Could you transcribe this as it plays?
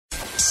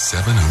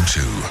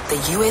702.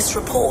 The US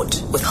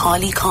Report with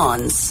Harley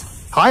Carnes.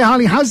 Hi,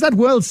 Harley. How's that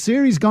World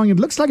Series going? It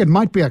looks like it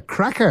might be a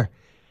cracker.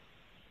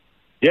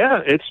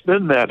 Yeah, it's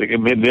been that. I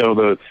mean,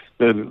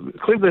 the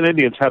Cleveland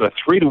Indians had a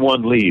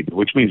 3-1 lead,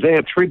 which means they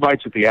had 3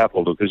 bites at the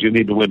apple because you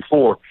need to win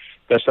 4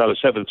 best out of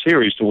 7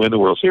 series to win the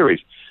World Series.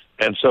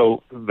 And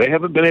so they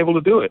haven't been able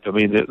to do it. I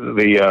mean,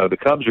 the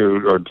Cubs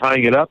are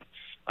tying it up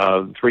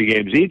 3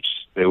 games each.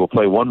 They will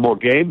play one more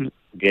game,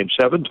 Game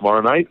 7,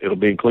 tomorrow night. It'll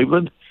be in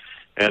Cleveland.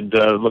 And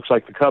it looks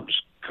like the Cubs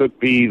could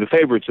be the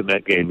favorites in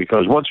that game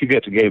because once you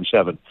get to Game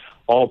 7,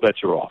 all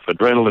bets are off.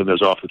 Adrenaline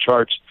is off the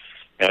charts.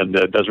 And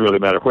it doesn't really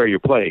matter where you're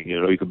playing. You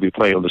know, you could be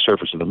playing on the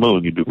surface of the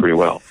moon. You do pretty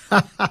well.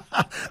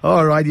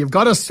 All right, you've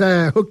got us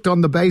hooked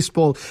on the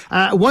baseball.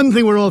 One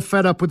thing we're all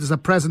fed up with is a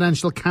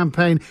presidential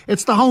campaign.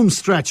 It's the home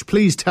stretch.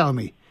 Please tell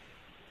me.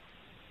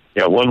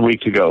 Yeah, 1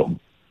 week to go.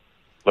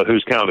 But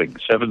who's counting?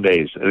 7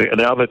 days. And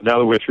now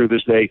that we're through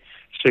this day,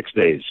 6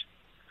 days.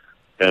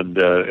 And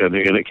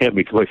it can't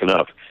be quick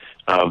enough.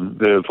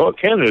 The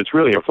candidates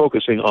really are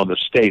focusing on the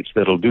states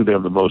that'll do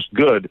them the most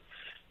good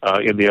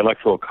in the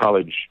Electoral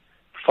College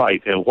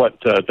fight. And what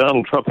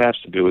Donald Trump has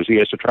to do is he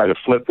has to try to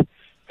flip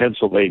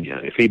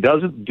Pennsylvania. If he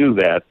doesn't do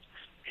that,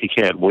 he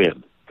can't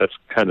win. That's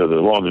kind of the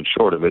long and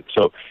short of it.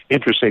 So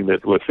interesting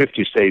that with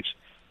 50 states,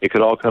 it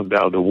could all come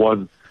down to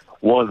one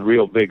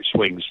real big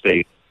swing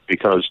state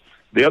because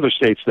the other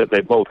states that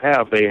they both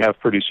have, they have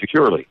pretty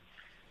securely.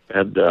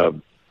 And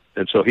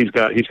so he's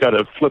got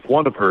to flip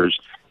one of hers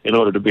in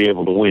order to be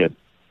able to win.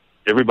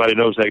 Everybody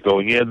knows that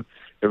going in.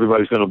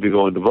 Everybody's going to be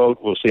going to vote.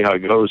 We'll see how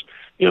it goes.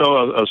 You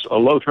know, a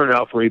low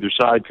turnout for either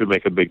side could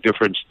make a big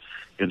difference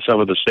in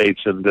some of the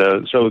states. And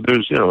so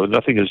there's,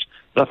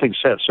 nothing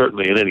set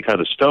certainly in any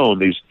kind of stone.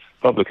 These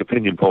public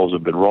opinion polls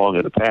have been wrong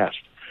in the past.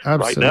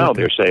 Absolutely. Right now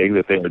they're saying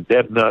that they're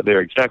dead.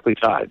 They're exactly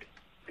tied.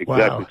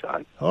 Exactly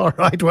tied. All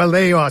right. Well,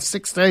 there you are.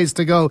 6 days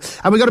to go.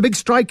 And we got a big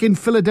strike in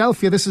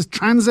Philadelphia. This is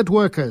transit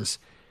workers.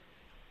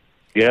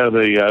 Yeah,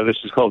 this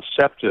is called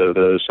SEPTA,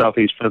 the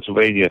Southeast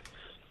Pennsylvania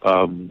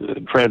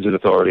Transit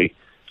Authority.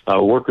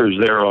 Workers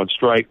there on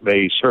strike.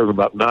 They serve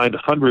about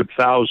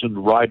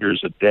 900,000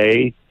 riders a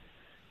day.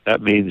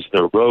 That means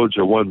the roads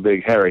are one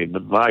big hairy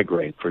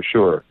migraine for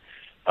sure.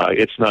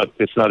 It's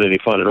not any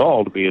fun at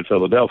all to be in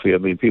Philadelphia. I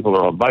mean, people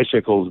are on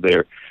bicycles.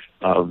 They're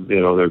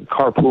they're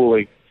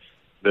carpooling.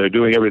 They're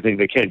doing everything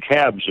they can.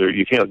 Cabs, or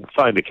you can't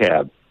find a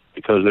cab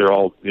because they're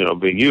all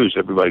being used.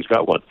 Everybody's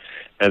got one,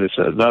 and it's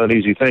not an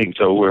easy thing.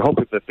 So we're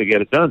hoping that they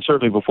get it done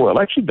certainly before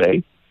Election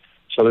Day,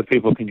 so that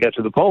people can get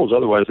to the polls.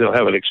 Otherwise, they'll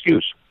have an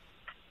excuse.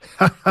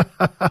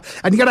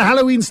 And you got a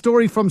Halloween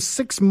story from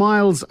 6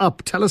 miles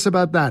up. Tell us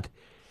about that.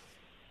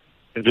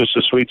 It's just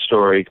a sweet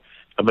story.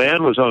 A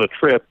man was on a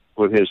trip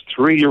with his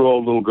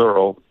 3-year-old little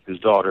girl, his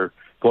daughter,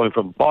 going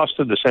from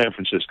Boston to San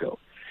Francisco.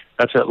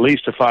 That's at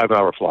least a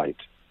 5-hour flight.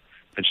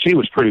 And she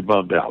was pretty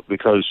bummed out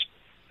because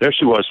there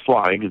she was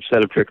flying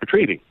instead of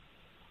trick-or-treating.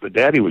 But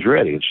Daddy was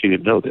ready, and she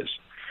didn't know this.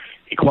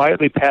 He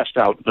quietly passed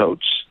out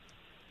notes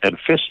and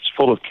fists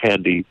full of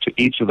candy to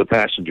each of the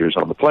passengers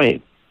on the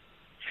plane.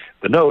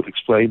 The note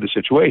explained the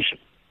situation.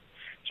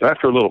 So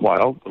after a little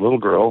while, the little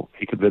girl,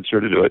 he convinced her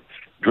to do it,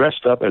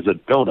 dressed up as a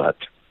donut,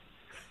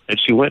 and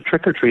she went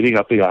trick-or-treating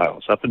up the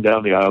aisles, up and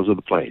down the aisles of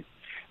the plane.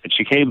 And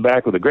she came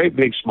back with a great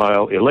big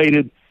smile,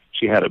 elated.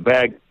 She had a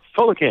bag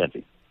full of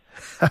candy.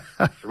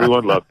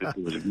 Everyone loved it.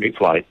 It was a great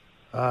flight.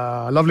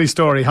 Lovely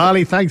story.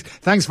 Harley,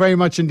 thanks very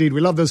much indeed.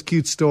 We love those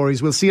cute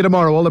stories. We'll see you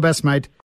tomorrow. All the best, mate.